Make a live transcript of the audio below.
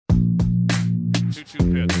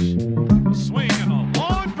2-2 pitch. A swing and a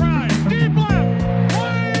long drive. Deep left.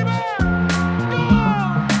 Way back.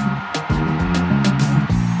 Gone!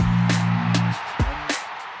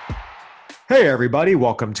 Hey, everybody.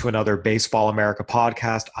 Welcome to another Baseball America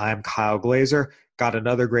podcast. I'm Kyle Glazer. Got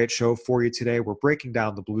another great show for you today. We're breaking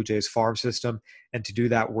down the Blue Jays farm system, and to do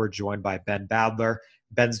that, we're joined by Ben Badler.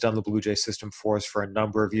 Ben's done the Blue Jays system for us for a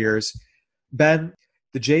number of years. Ben,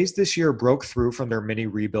 the Jays this year broke through from their mini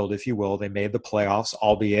rebuild, if you will. They made the playoffs,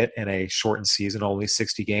 albeit in a shortened season, only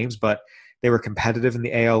 60 games, but they were competitive in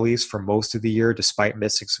the AL East for most of the year, despite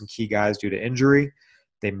missing some key guys due to injury.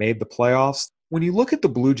 They made the playoffs. When you look at the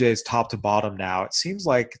Blue Jays top to bottom now, it seems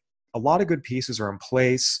like a lot of good pieces are in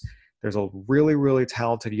place. There's a really, really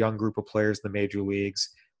talented young group of players in the major leagues.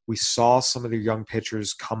 We saw some of the young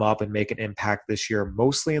pitchers come up and make an impact this year,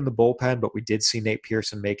 mostly in the bullpen, but we did see Nate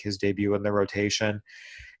Pearson make his debut in the rotation.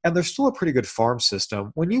 And there's still a pretty good farm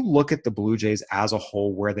system. When you look at the Blue Jays as a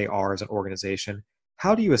whole, where they are as an organization,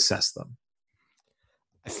 how do you assess them?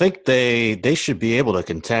 I think they should be able to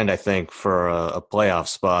contend, I think, for a playoff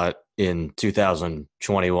spot in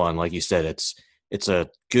 2021. Like you said, it's a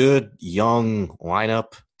good young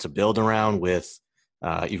lineup to build around with.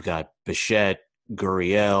 You've got Bichette,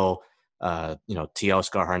 Gurriel,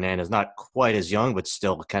 Teoscar Hernandez, not quite as young, but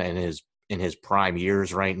still kind of in his prime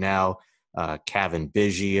years right now. Cavan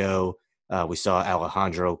Biggio. We saw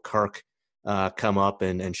Alejandro Kirk come up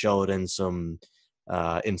and show it in some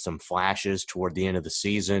flashes toward the end of the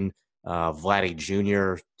season. Vladdy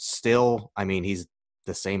Jr. still, I mean, he's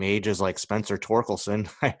the same age as like Spencer Torkelson.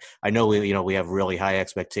 I know we have really high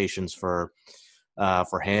expectations for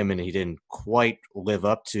him, and he didn't quite live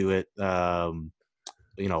up to it.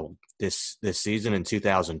 This season in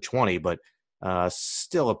 2020, but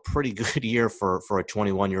still a pretty good year for a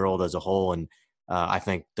 21-year-old as a whole. And I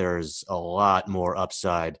think there's a lot more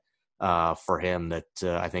upside for him that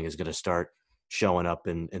I think is going to start showing up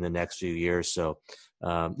in the next few years. So,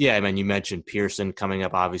 you mentioned Pearson coming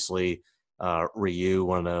up, obviously, Ryu,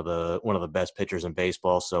 one of the best pitchers in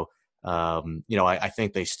baseball. So, I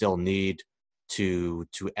think they still need to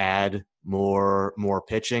add more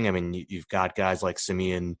pitching. I mean, you've got guys like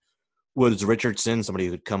Simeon Woods Richardson, somebody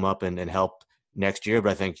who could come up and help next year,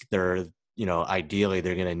 but I think ideally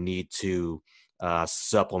they're going to need to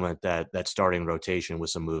supplement that starting rotation with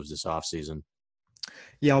some moves this offseason.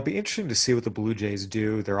 Yeah, it'll be interesting to see what the Blue Jays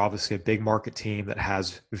do. They're obviously a big market team that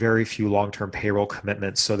has very few long-term payroll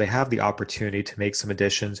commitments, so they have the opportunity to make some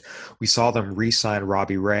additions. We saw them re-sign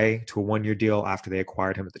Robbie Ray to a one-year deal after they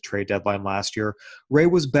acquired him at the trade deadline last year. Ray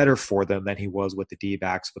was better for them than he was with the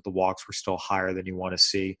D-backs, but the walks were still higher than you want to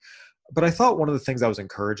see. But I thought one of the things that was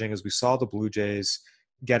encouraging is we saw the Blue Jays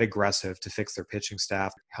get aggressive to fix their pitching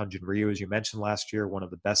staff. Hyunjin Ryu, as you mentioned last year, one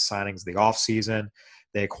of the best signings of the offseason.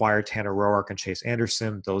 They acquired Tanner Roark and Chase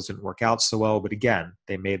Anderson. Those didn't work out so well, but again,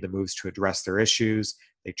 they made the moves to address their issues.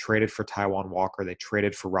 They traded for Taijuan Walker. They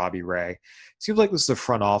traded for Robbie Ray. It seems like this is a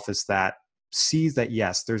front office that sees that,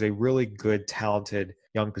 yes, there's a really good, talented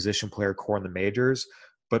young position player core in the majors,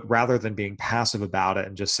 but rather than being passive about it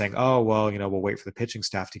and just saying, oh, well, we'll wait for the pitching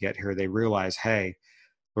staff to get here, they realize, hey,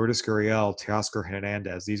 Lourdes Gurriel, Teoscar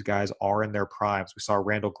Hernandez, these guys are in their primes. We saw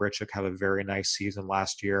Randall Grichuk have a very nice season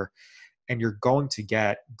last year, and you're going to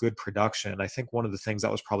get good production. I think one of the things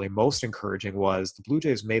that was probably most encouraging was the Blue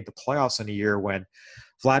Jays made the playoffs in a year when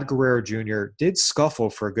Vlad Guerrero Jr. did scuffle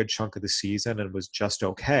for a good chunk of the season and was just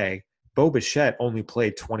okay. Bo Bichette only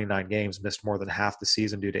played 29 games, missed more than half the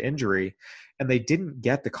season due to injury, and they didn't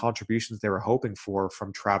get the contributions they were hoping for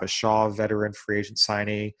from Travis Shaw, veteran free agent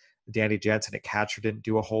signee. Danny Jansen at catcher didn't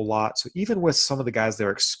do a whole lot. So even with some of the guys they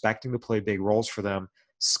were expecting to play big roles for them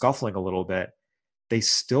scuffling a little bit, they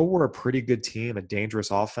still were a pretty good team, a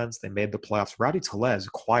dangerous offense. They made the playoffs. Rowdy Tellez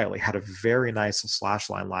quietly had a very nice slash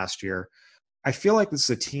line last year. I feel like this is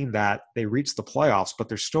a team that they reached the playoffs, but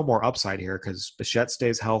there's still more upside here because Bichette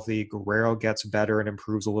stays healthy, Guerrero gets better and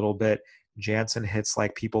improves a little bit, Jansen hits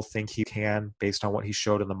like people think he can based on what he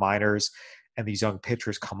showed in the minors, and these young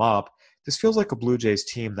pitchers come up. This feels like a Blue Jays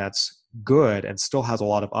team that's good and still has a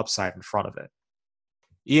lot of upside in front of it.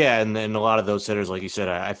 Yeah, and then a lot of those hitters, like you said,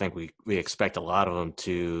 I think we expect a lot of them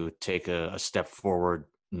to take a step forward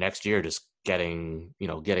next year, just getting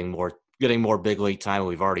more big league time.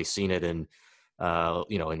 We've already seen it in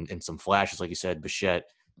some flashes, like you said, Bichette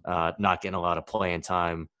not getting a lot of playing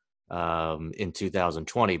time in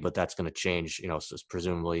 2020, but that's going to change. So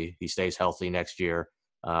presumably he stays healthy next year.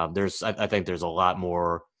 I think there's a lot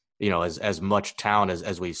more. As much talent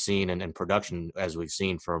as we've seen and production as we've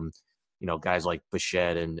seen from, guys like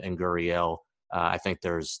Bichette and Gurriel, I think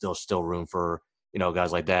there's still room for,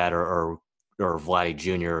 guys like that or or Vladdy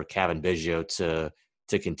Jr., Kevin Biggio to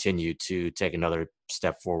continue to take another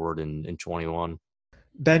step forward in 21.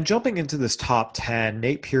 Ben, jumping into this top 10,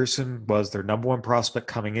 Nate Pearson was their number one prospect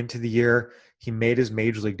coming into the year. He made his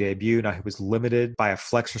major league debut. Now, he was limited by a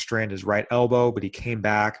flexor strain in his right elbow, but he came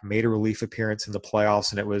back, made a relief appearance in the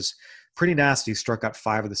playoffs, and it was pretty nasty. He struck out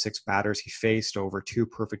 5 of the 6 batters he faced over 2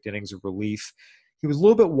 perfect innings of relief. He was a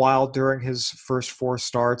little bit wild during his first 4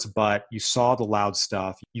 starts, but you saw the loud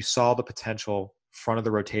stuff. You saw the potential front of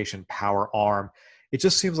the rotation power arm. It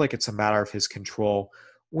just seems like it's a matter of his control.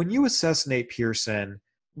 When you assess Nate Pearson,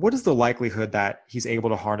 what is the likelihood that he's able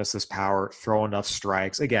to harness this power, throw enough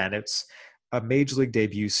strikes? Again, it's a major league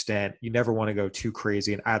debut stint. You never want to go too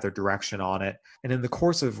crazy in either direction on it. And in the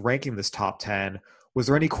course of ranking this top 10, was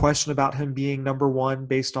there any question about him being number one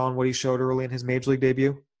based on what he showed early in his major league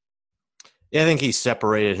debut? Yeah, I think he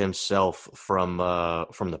separated himself from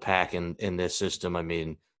the pack in this system. I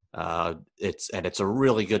mean, it's a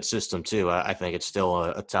really good system too. I think it's still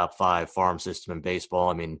a top 5 farm system in baseball.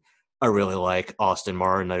 I mean, I really like Austin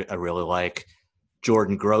Martin. I really like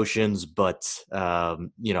Jordan Groshans, but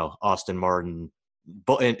Austin Martin,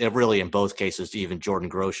 and really in both cases, even Jordan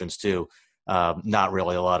Groshans too. Not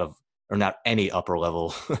really a lot of, or not any upper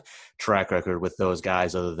level track record with those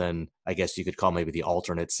guys, other than I guess you could call maybe the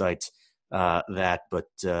alternate site that. But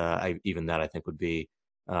even that I think would be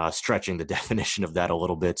stretching the definition of that a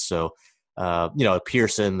little bit. So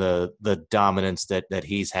Pearson, the dominance that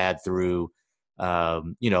he's had through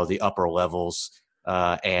the upper levels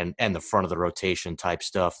and the front of the rotation type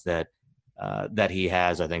stuff that he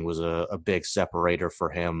has, I think was a big separator for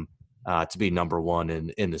him to be number one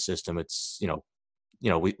in the system. It's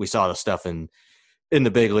we saw the stuff in the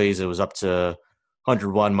big leagues. It was up to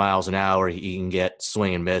 101 miles an hour. He can get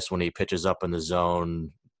swing and miss when he pitches up in the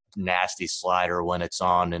zone, nasty slider when it's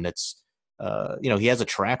on, and it's he has a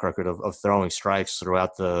track record of throwing strikes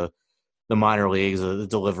throughout the minor leagues. The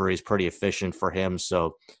delivery is pretty efficient for him.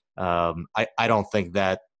 So I don't think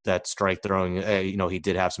that strike throwing, he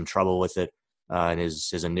did have some trouble with it in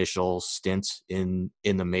his initial stint in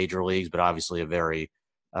the major leagues, but obviously a very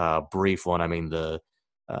brief one. I mean,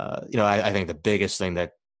 I think the biggest thing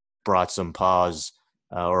that brought some pause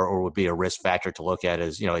or would be a risk factor to look at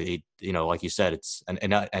is, like you said, it's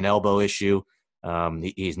an elbow issue.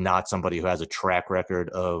 He's not somebody who has a track record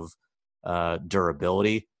of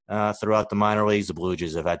durability throughout the minor leagues. The Blue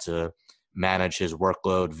Jays have had to manage his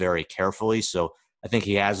workload very carefully. So I think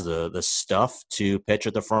he has the stuff to pitch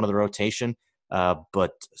at the front of the rotation.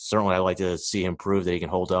 But certainly I'd like to see him prove that he can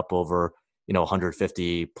hold up over,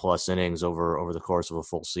 150 plus innings over the course of a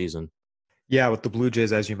full season. Yeah, with the Blue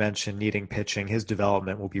Jays, as you mentioned, needing pitching, his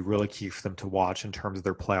development will be really key for them to watch in terms of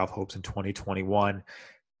their playoff hopes in 2021.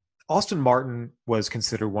 Austin Martin was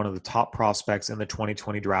considered one of the top prospects in the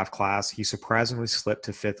 2020 draft class. He surprisingly slipped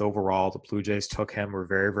to 5th overall. The Blue Jays took him. We're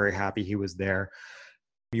very, very happy he was there.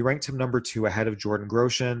 You ranked him number 2 ahead of Jordan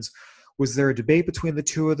Groshans. Was there a debate between the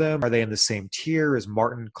two of them? Are they in the same tier? Is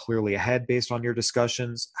Martin clearly ahead based on your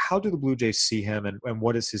discussions? How do the Blue Jays see him, and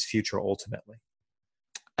what is his future ultimately?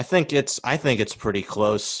 I think it's pretty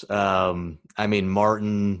close. I mean,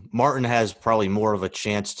 Martin has probably more of a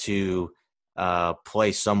chance to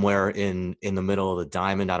play somewhere in the middle of the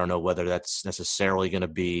diamond. I don't know whether that's necessarily going to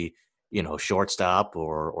be, shortstop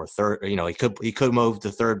or third. He could move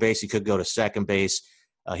to third base. He could go to second base.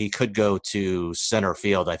 He could go to center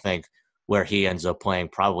field. I think where he ends up playing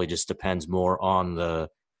probably just depends more on the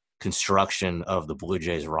construction of the Blue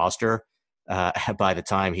Jays roster. By the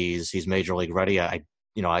time he's major league ready, I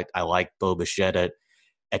like Bo Bichette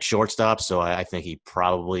at shortstop, so I think he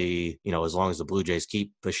probably, as long as the Blue Jays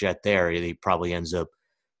keep Bichette there, he probably ends up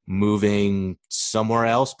moving somewhere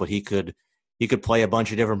else. But he could play a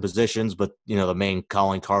bunch of different positions. But the main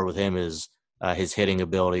calling card with him is his hitting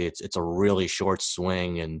ability. It's a really short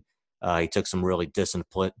swing, and he took some really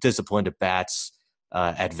disciplined at bats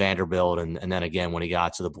at Vanderbilt, and then again when he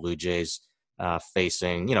got to the Blue Jays,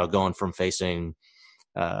 going from facing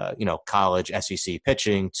college SEC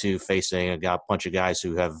pitching to facing a bunch of guys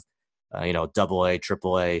who have, double A,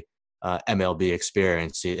 triple A, MLB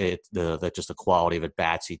experience. Just the quality of at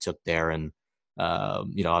bats he took there. And,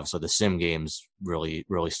 obviously the sim games really,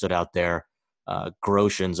 really stood out there.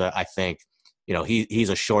 Groshans, I think, he's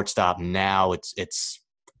a shortstop now.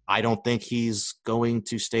 I don't think he's going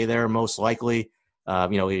to stay there most likely,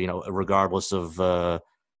 regardless of, who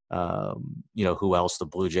else the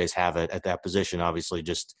Blue Jays have at that position. Obviously,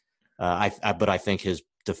 but I think his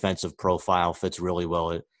defensive profile fits really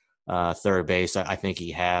well at third base. I think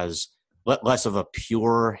he has less of a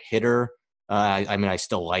pure hitter. I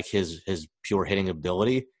still like his pure hitting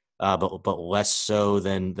ability, but less so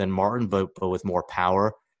than Martin, but with more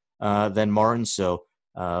power than Martin. So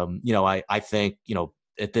I think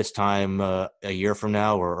at this time a year from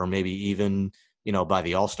now, or maybe even by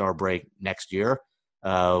the All-Star break next year,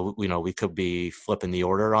 we could be flipping the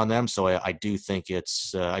order on them. So I do think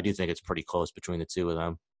it's pretty close between the two of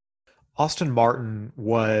them. Austin Martin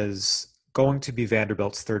was going to be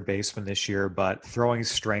Vanderbilt's third baseman this year, but throwing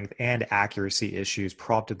strength and accuracy issues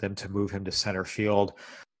prompted them to move him to center field.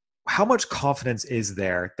 How much confidence is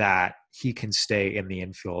there that he can stay in the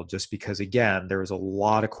infield? Just because, again, there was a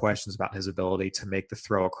lot of questions about his ability to make the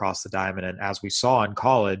throw across the diamond. And as we saw in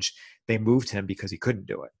college, they moved him because he couldn't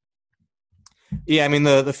do it. Yeah, I mean,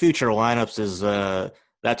 the future lineups is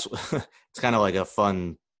that's it's kind of like a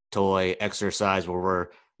fun toy exercise where we're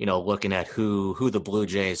looking at who the Blue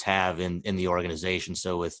Jays have in the organization.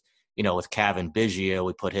 So with Cavan Biggio,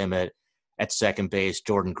 we put him at second base.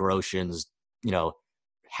 Jordan Groshans,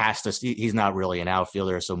 he's not really an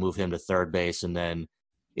outfielder, so move him to third base. And then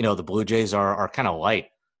the Blue Jays are kind of light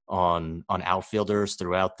on outfielders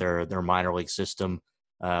throughout their minor league system.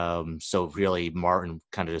 So really Martin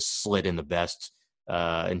kind of just slid in the best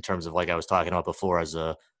in terms of, like I was talking about before, as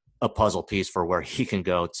a puzzle piece for where he can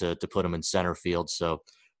go to put him in center field. So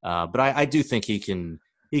but I do think he can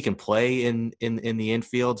play in the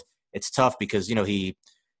infield. It's tough because he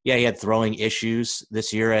had throwing issues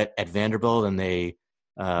this year at Vanderbilt, and they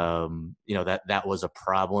that was a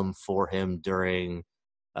problem for him during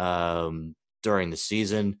the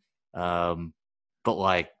season.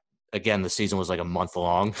 But again, the season was like a month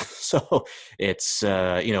long, so it's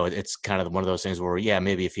it's kind of one of those things where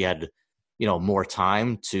maybe if he had more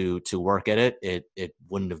time to work at it, it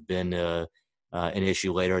wouldn't have been an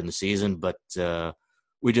issue later in the season. But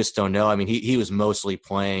we just don't know. I mean, he was mostly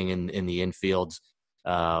playing in the infield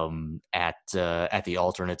at the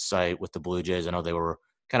alternate site with the Blue Jays. I know they were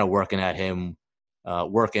kind of working at him,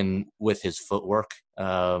 working with his footwork,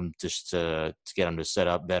 just to get him to set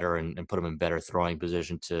up better and put him in better throwing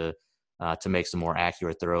position to make some more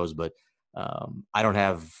accurate throws. But I don't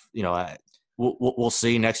have, we'll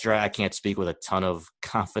see next year. I can't speak with a ton of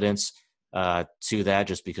confidence to that,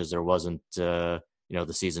 just because there wasn't, the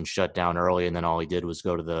season shut down early, and then all he did was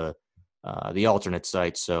go to the alternate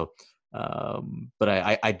site. So, but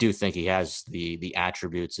I do think he has the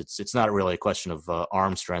attributes. It's not really a question of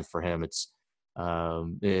arm strength for him.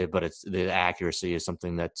 But it's the accuracy is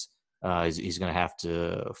something that he's going to have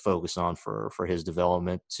to focus on for his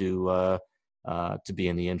development to be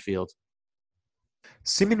in the infield.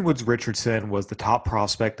 Simeon Woods Richardson was the top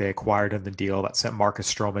prospect they acquired in the deal that sent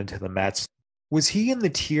Marcus Stroman to the Mets. Was he in the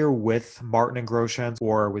tier with Martin and Groshans,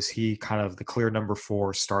 or was he kind of the clear number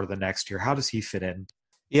 4 start of the next year? How does he fit in?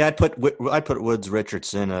 Yeah, I'd put Woods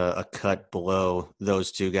Richardson a cut below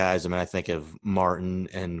those two guys. I mean, I think of Martin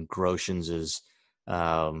and Groshans as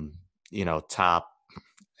top.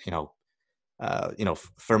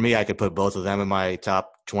 For me, I could put both of them in my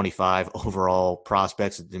top 25 overall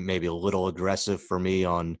prospects. Maybe a little aggressive for me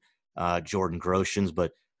on Jordan Groshans,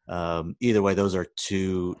 but either way, those are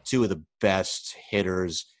two of the best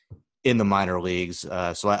hitters in the minor leagues.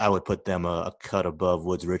 So I would put them a cut above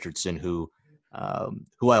Woods Richardson, who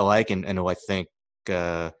I like and who I think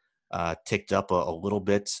ticked up a little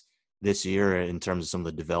bit this year in terms of some of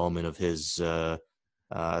the development of his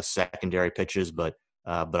secondary pitches. But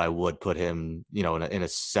I would put him, in a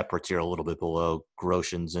separate tier, a little bit below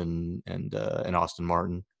Groshans and Austin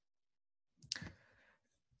Martin.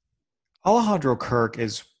 Alejandro Kirk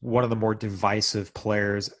is one of the more divisive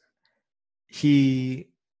players. He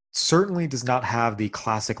certainly does not have the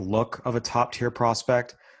classic look of a top-tier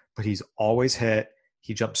prospect, but he's always hit.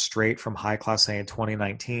 He jumped straight from high class A in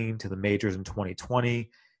 2019 to the majors in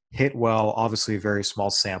 2020. Hit well, obviously a very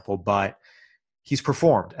small sample, but he's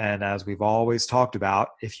performed. And as we've always talked about,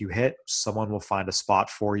 if you hit, someone will find a spot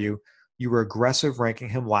for you. You were aggressive ranking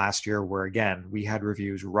him last year, where, again, we had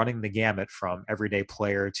reviews running the gamut from everyday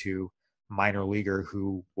player to minor leaguer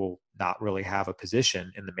who will not really have a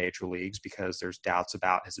position in the major leagues because there's doubts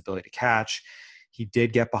about his ability to catch. He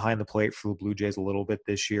did get behind the plate for the Blue Jays a little bit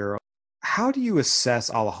this year. How do you assess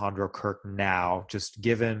Alejandro Kirk now, just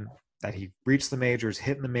given that he reached the majors,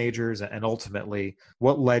 hit in the majors, and ultimately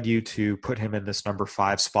what led you to put him in this number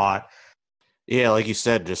 5 spot? Yeah, like you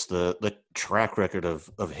said, just the track record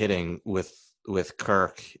of hitting with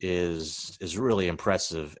Kirk is really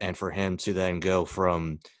impressive. And for him to then go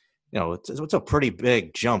from, it's a pretty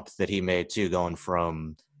big jump that he made too, going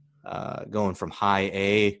from high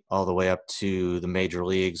A all the way up to the major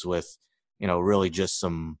leagues with, really just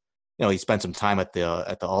some, he spent some time at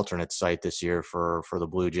the alternate site this year for the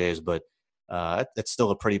Blue Jays, but It's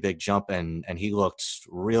still a pretty big jump, and he looked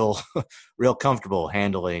real real comfortable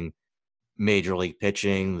handling major league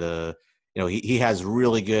pitching. He has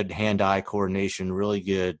really good hand-eye coordination, really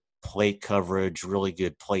good plate coverage, really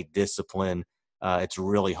good plate discipline. It's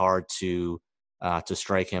really hard to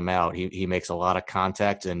strike him out. He makes a lot of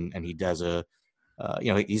contact, and he does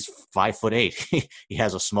he's 5'8". He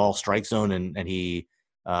has a small strike zone, and he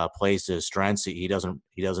plays to his strengths. He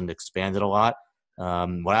doesn't expand it a lot.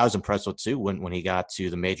 What I was impressed with too when he got to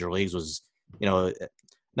the major leagues was,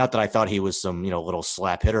 not that I thought he was some little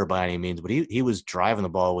slap hitter by any means, but he was driving the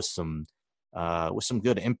ball with some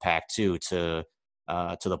good impact too, to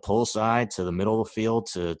the pull side, to the middle of the field,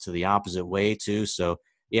 to the opposite way too. So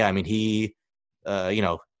yeah, I mean he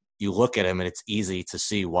you look at him and it's easy to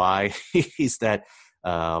see why he's that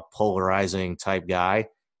polarizing type guy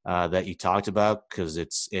that you talked about, because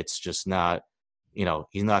it's just not,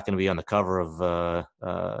 he's not going to be on the cover of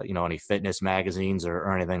any fitness magazines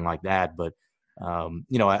or anything like that. But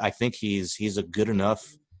I think he's a good enough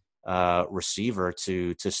receiver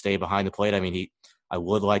to stay behind the plate. I mean, I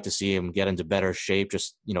would like to see him get into better shape,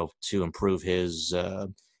 just to improve his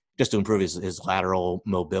lateral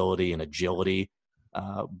mobility and agility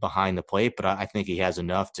behind the plate. But I think he has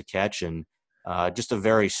enough to catch, and just a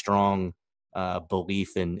very strong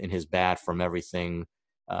belief in his bat from everything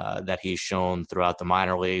that he's shown throughout the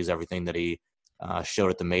minor leagues, everything that he showed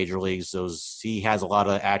at the major leagues. He has a lot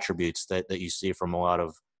of attributes that you see from a lot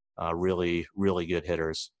of really, really good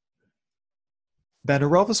hitters. Ben,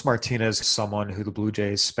 Aurelvis Martinez is someone who the Blue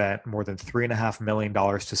Jays spent more than $3.5 million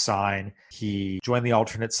to sign. He joined the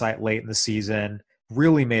alternate site late in the season,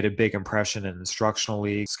 really made a big impression in instructional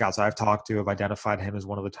league. Scouts I've talked to have identified him as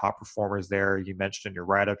one of the top performers there. You mentioned in your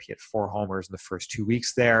write-up he had 4 homers in the first 2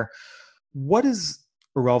 weeks there. What is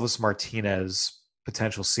Aurelvis Martinez'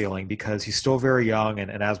 potential ceiling? Because he's still very young,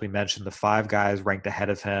 and as we mentioned, the 5 guys ranked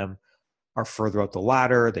ahead of him are further up the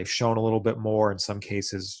ladder. They've shown a little bit more, in some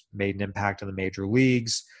cases made an impact in the major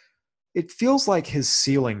leagues. It feels like his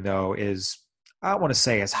ceiling, though, is, I don't want to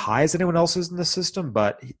say as high as anyone else's in the system,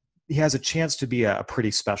 but he has a chance to be a pretty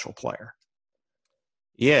special player.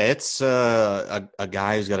 Yeah, it's a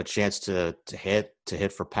guy who's got a chance to hit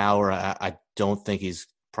for power. I don't think he's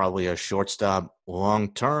probably a shortstop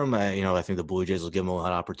long term. I think the Blue Jays will give him a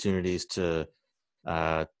lot of opportunities to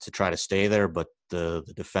try to stay there, but the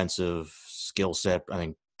defensive skill set, I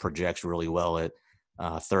think, projects really well at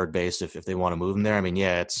third base if they want to move him there. I mean,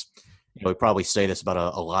 yeah, it's we probably say this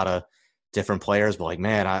about a lot of different players, but like,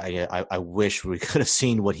 man, I wish we could have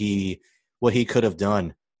seen what he could have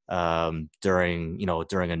done during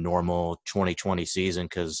a normal 2020 season,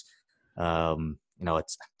 because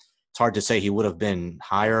it's hard to say he would have been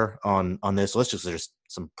higher on this list, because there's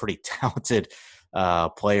some pretty talented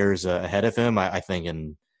players ahead of him. I think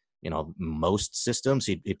in most systems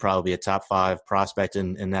he'd probably be a top 5 prospect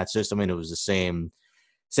in that system. I mean, it was the same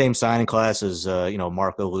signing class as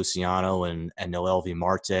Marco Luciano and Noelvi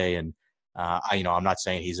Marte, and I'm not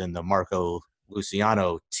saying he's in the Marco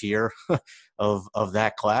Luciano tier of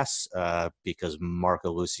that class, because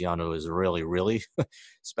Marco Luciano is really, really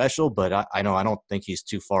special, but I don't think he's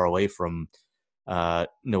too far away from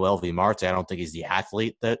Noelvi Marte. I don't think he's the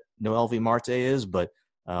athlete that Noelvi Marte is, but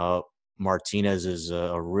Martinez is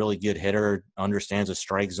a really good hitter, understands the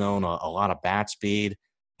strike zone, a lot of bat speed,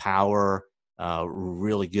 power,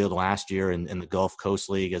 really good last year in the Gulf Coast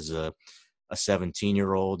League as a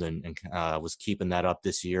 17-year-old, and was keeping that up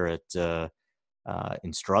this year at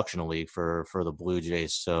instructional league for the Blue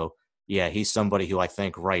Jays. So yeah, he's somebody who I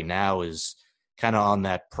think right now is kind of on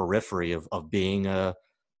that periphery of being a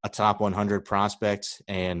top 100 prospect,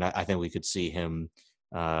 and I think we could see him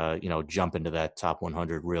jump into that top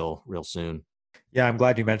 100 real soon. Yeah, I'm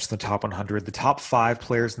glad you mentioned the top 100. The top 5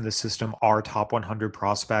 players in the system are top 100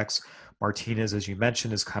 prospects. Martinez, as you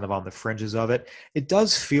mentioned, is kind of on the fringes of it. It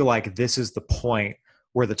does feel like this is the point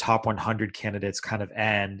where the top 100 candidates kind of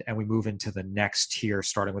end and we move into the next tier,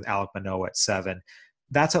 starting with Alek Manoah at 7.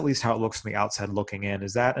 That's at least how it looks from the outside looking in.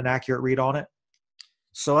 Is that an accurate read on it?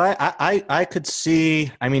 So I could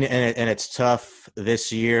see, I mean, and it's tough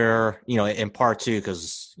this year, in part too,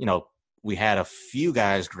 because, we had a few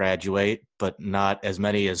guys graduate, but not as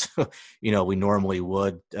many as, we normally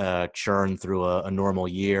would churn through a normal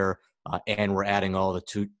year. And we're adding all the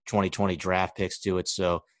 2020 draft picks to it.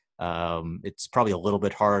 So it's probably a little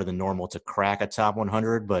bit harder than normal to crack a top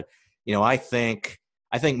 100. But, I think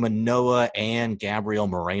Manoah and Gabriel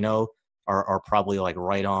Moreno are probably like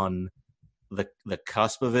right on the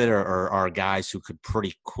cusp of it, or are guys who could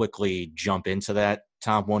pretty quickly jump into that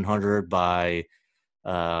top 100 by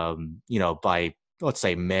let's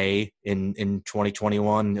say May in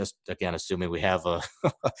 2021. Just again, assuming we have a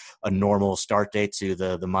a normal start date to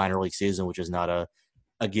the minor league season, which is not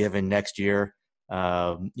a given next year.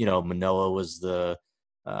 Manoah was the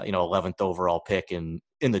 11th overall pick in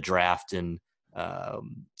the draft in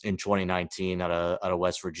 2019 out of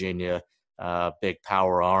West Virginia. Big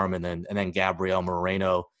power arm, and then Gabriel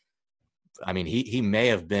Moreno. I mean, he may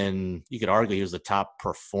have been, you could argue he was the top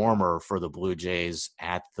performer for the Blue Jays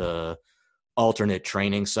at the alternate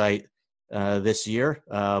training site this year,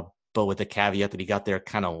 but with the caveat that he got there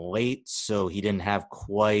kind of late, so he didn't have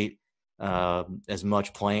quite as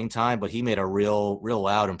much playing time, but he made a real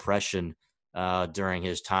loud impression during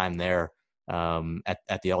his time there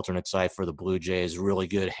at the alternate site for the Blue Jays. Really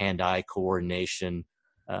good hand-eye coordination,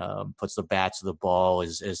 puts the bat to the ball,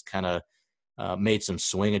 is kind of made some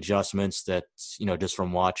swing adjustments that, just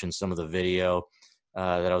from watching some of the video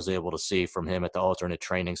that I was able to see from him at the alternate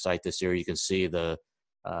training site this year, you can see the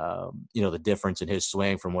difference in his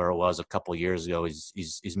swing from where it was a couple of years ago.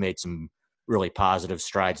 He's made some really positive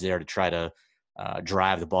strides there to try to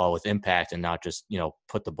drive the ball with impact and not just,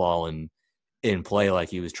 put the ball in play like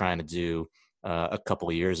he was trying to do a couple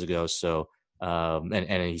of years ago. So,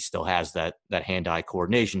 and he still has that hand-eye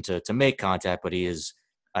coordination to make contact, but he is,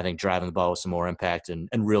 I think, driving the ball with some more impact and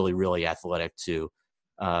really, really athletic too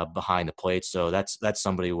behind the plate. So that's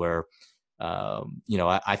somebody where,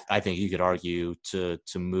 I think you could argue to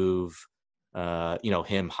move,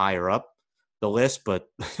 him higher up the list, but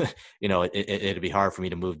it'd be hard for me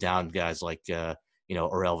to move down guys like or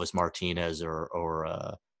Elvis Martinez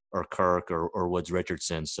or Kirk or Woods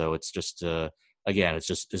Richardson. So it's just again, it's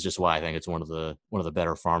just why I think it's one of the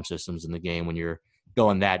better farm systems in the game when you're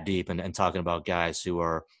going that deep and talking about guys who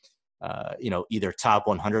are either top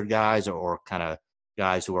 100 guys or kind of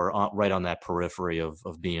guys who are right on that periphery of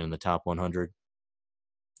being in the top 100.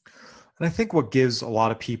 And I think what gives a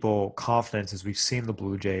lot of people confidence is we've seen the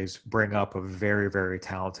Blue Jays bring up a very, very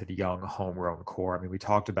talented young homegrown core. I mean, we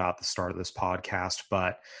talked about the start of this podcast,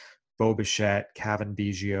 but Bo Bichette, Cavan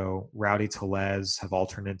Biggio, Rowdy Tellez have all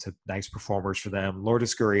turned into nice performers for them.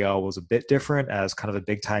 Lourdes Gurriel was a bit different as kind of a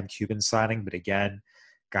big-time Cuban signing, but again,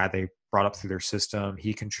 guy they brought up through their system,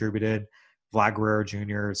 he contributed. Vlad Guerrero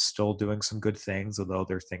Jr. is still doing some good things, although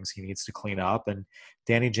there are things he needs to clean up. And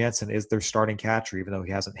Danny Jansen is their starting catcher, even though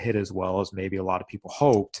he hasn't hit as well as maybe a lot of people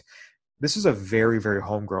hoped. This is a very, very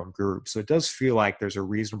homegrown group. So it does feel like there's a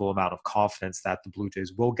reasonable amount of confidence that the Blue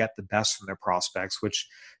Jays will get the best from their prospects, which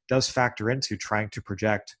does factor into trying to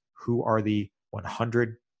project who are the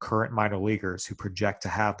 100 current minor leaguers who project to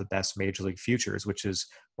have the best major league futures, which is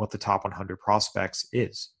what the top 100 prospects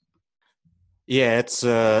is. Yeah, it's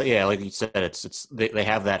like you said, it's they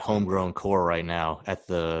have that homegrown core right now at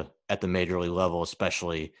the major league level,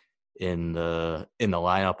 especially in the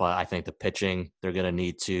lineup. I think the pitching they're going to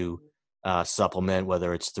need to supplement,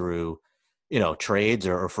 whether it's through trades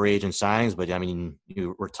or free agent signings. But I mean,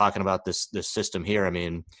 we're talking about this system here. I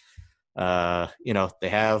mean, they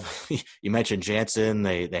have you mentioned Jansen,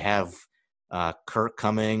 they have Kirk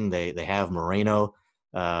coming, they have Moreno.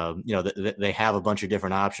 They have a bunch of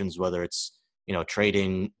different options, whether it's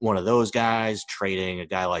trading one of those guys, trading a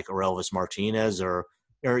guy like Elvis Martinez, or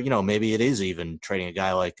maybe it is even trading a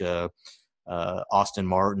guy like Austin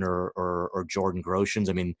Martin or Jordan Groshans.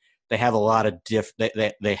 I mean, they have a lot of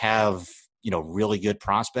they have really good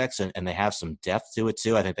prospects and they have some depth to it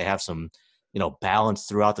too. I think they have some balance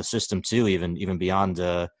throughout the system too, even beyond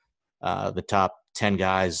the top 10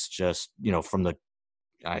 guys, just from the,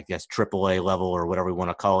 I guess, AAA level or whatever we want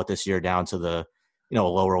to call it this year, down to the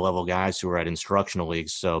lower level guys who are at instructional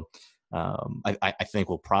leagues. So I think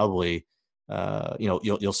we'll probably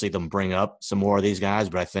you'll see them bring up some more of these guys,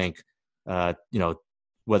 but I think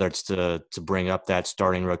whether it's to bring up that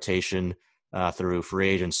starting rotation through free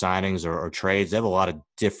agent signings or trades, they have a lot of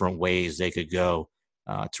different ways they could go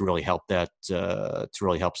to really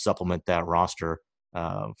help supplement that roster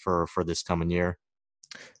for this coming year.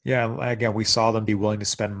 Yeah, again, we saw them be willing to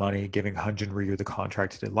spend money, giving Hyun-Jin Ryu the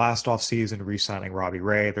contract he did last offseason, re-signing Robbie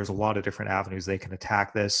Ray. There's a lot of different avenues they can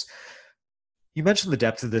attack this. You mentioned the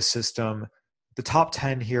depth of this system. The top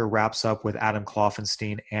 10 here wraps up with Adam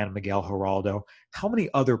Kloffenstein and Miguel Geraldo. How many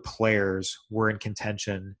other players were in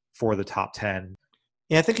contention for the top 10?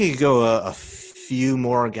 Yeah, I think you could go a few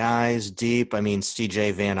more guys deep. I mean,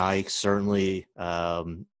 CJ Van Eyck, certainly,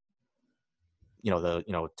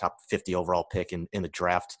 the top 50 overall pick in the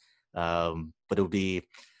draft. But it'd be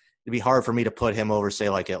hard for me to put him over, say,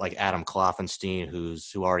 like Adam Kloffenstein, who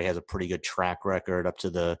already has a pretty good track record up to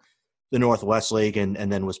the Northwest League and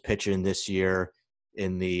then was pitching this year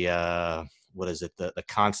in the the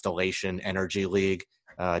Constellation Energy League.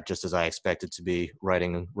 just as I expected to be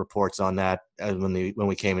writing reports on that when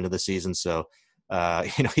we came into the season. So,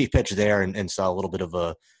 he pitched there and saw a little bit of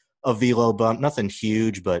a velo bump, nothing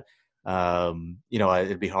huge, but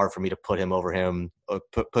it'd be hard for me to put him over him.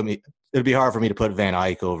 It'd be hard for me to put Van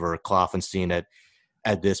Eyck over Kloffenstein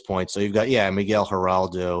at this point. So you've got Miguel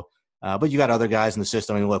Geraldo, but you got other guys in the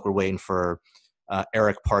system. I mean, look, we're waiting for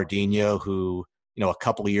Eric Pardinho, who a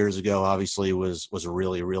couple of years ago obviously was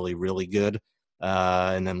really, really, really good.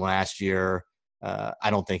 And then last year, I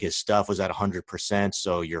don't think his stuff was at 100%.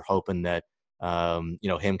 So you're hoping that,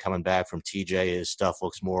 him coming back from TJ, his stuff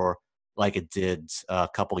looks more like it did a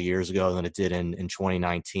couple of years ago than it did in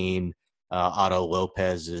 2019. Otto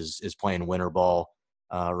Lopez is playing winter ball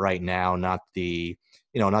right now. Not the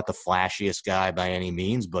flashiest guy by any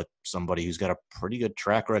means, but somebody who's got a pretty good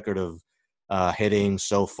track record of hitting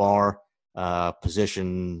so far.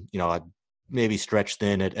 Position, maybe stretched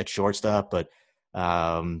thin at shortstop, but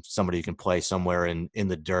somebody who can play somewhere in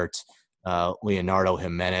the dirt. Leonardo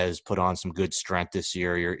Jimenez put on some good strength this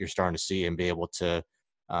year. You're starting to see him be able to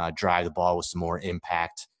drive the ball with some more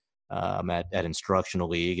impact at Instructional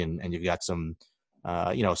League, and you've got some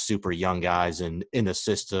super young guys in the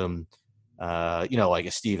system. Like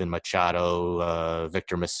a Steven Machado,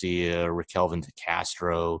 Victor Messia, Raquelvin De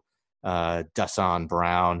Castro, Dasan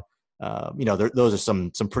Brown. Those are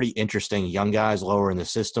some pretty interesting young guys lower in the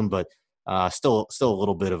system, but still a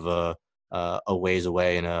little bit of a ways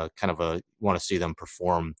away, and want to see them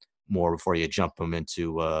perform more before you jump them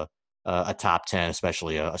into a top 10,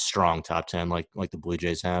 especially a strong top 10 like the Blue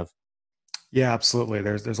Jays have. Yeah, absolutely.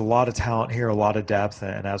 There's a lot of talent here, a lot of depth,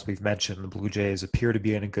 and as we've mentioned, the Blue Jays appear to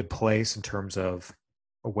be in a good place in terms of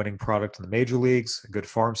a winning product in the major leagues, a good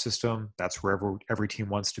farm system. That's where every team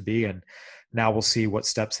wants to be, and now we'll see what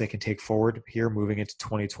steps they can take forward here moving into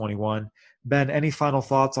 2021. Ben, any final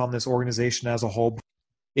thoughts on this organization as a whole?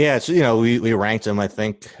 Yeah, so we ranked them, I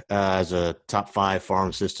think, as a top 5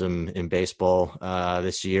 farm system in baseball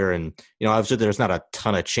this year, and obviously there's not a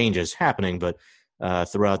ton of changes happening, but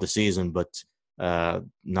throughout the season, but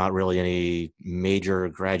not really any major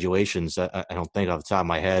graduations. I don't think off the top of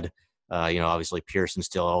my head. Obviously Pearson's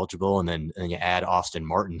still eligible, and then you add Austin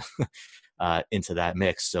Martin into that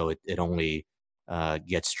mix, so it only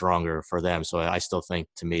gets stronger for them. So I still think,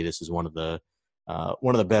 to me, this is one of the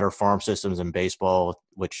better farm systems in baseball,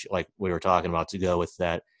 which, like we were talking about, to go with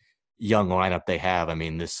that young lineup they have. I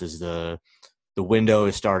mean, this is the window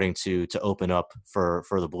is starting to open up for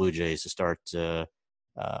the Blue Jays to start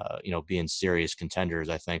being serious contenders,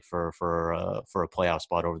 I think, for a playoff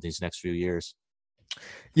spot over these next few years.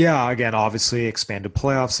 Yeah, again, obviously expanded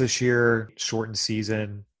playoffs this year, shortened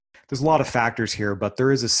season. There's a lot of factors here, but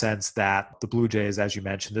there is a sense that the Blue Jays, as you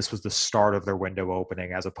mentioned, this was the start of their window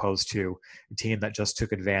opening, as opposed to a team that just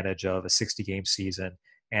took advantage of a 60-game season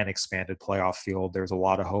and expanded playoff field. There's a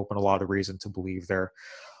lot of hope and a lot of reason to believe they're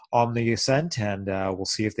on the ascent, and we'll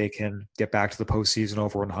see if they can get back to the postseason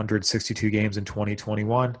over 162 games in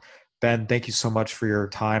 2021. Ben, thank you so much for your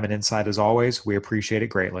time and insight as always. We appreciate it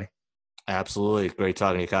greatly. Absolutely. Great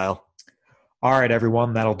talking to you, Kyle. All right,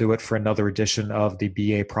 everyone, that'll do it for another edition of the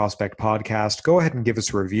BA Prospect Podcast. Go ahead and give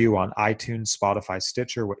us a review on iTunes, Spotify,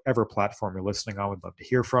 Stitcher, whatever platform you're listening on. We'd love to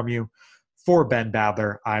hear from you. For Ben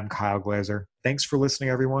Badler, I'm Kyle Glazer. Thanks for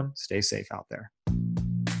listening, everyone. Stay safe out there.